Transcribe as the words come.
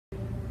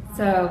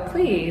So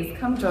please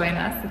come join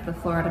us at the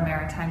Florida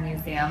Maritime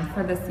Museum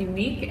for this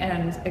unique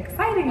and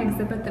exciting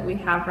exhibit that we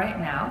have right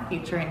now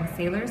featuring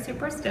sailor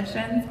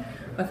superstitions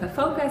with a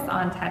focus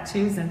on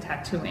tattoos and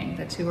tattooing.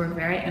 The two are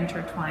very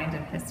intertwined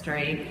in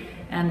history,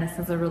 and this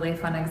is a really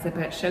fun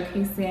exhibit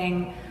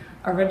showcasing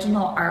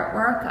original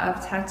artwork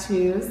of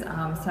tattoos,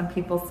 some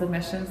people's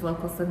submissions,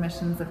 local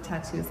submissions of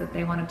tattoos that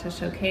they wanted to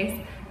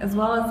showcase, as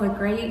well as a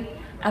great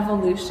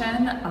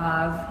evolution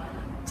of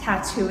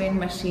tattooing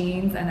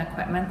machines and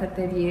equipment that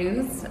they've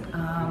used.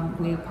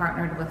 We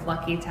partnered with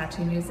Lucky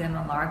Tattoo Museum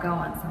in Largo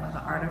on some of the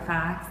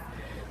artifacts.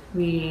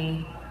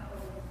 We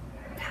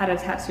had a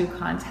tattoo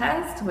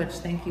contest, which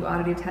thank you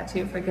Oddity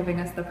Tattoo for giving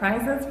us the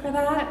prizes for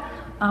that.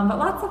 But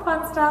lots of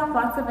fun stuff,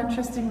 lots of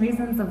interesting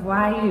reasons of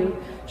why you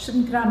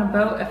shouldn't get on a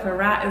boat if a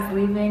rat is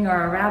leaving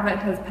or a rabbit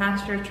has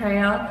passed your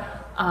trail.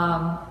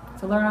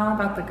 To learn all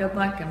about the good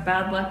luck and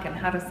bad luck and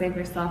how to save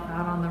yourself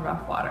out on the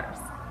rough waters.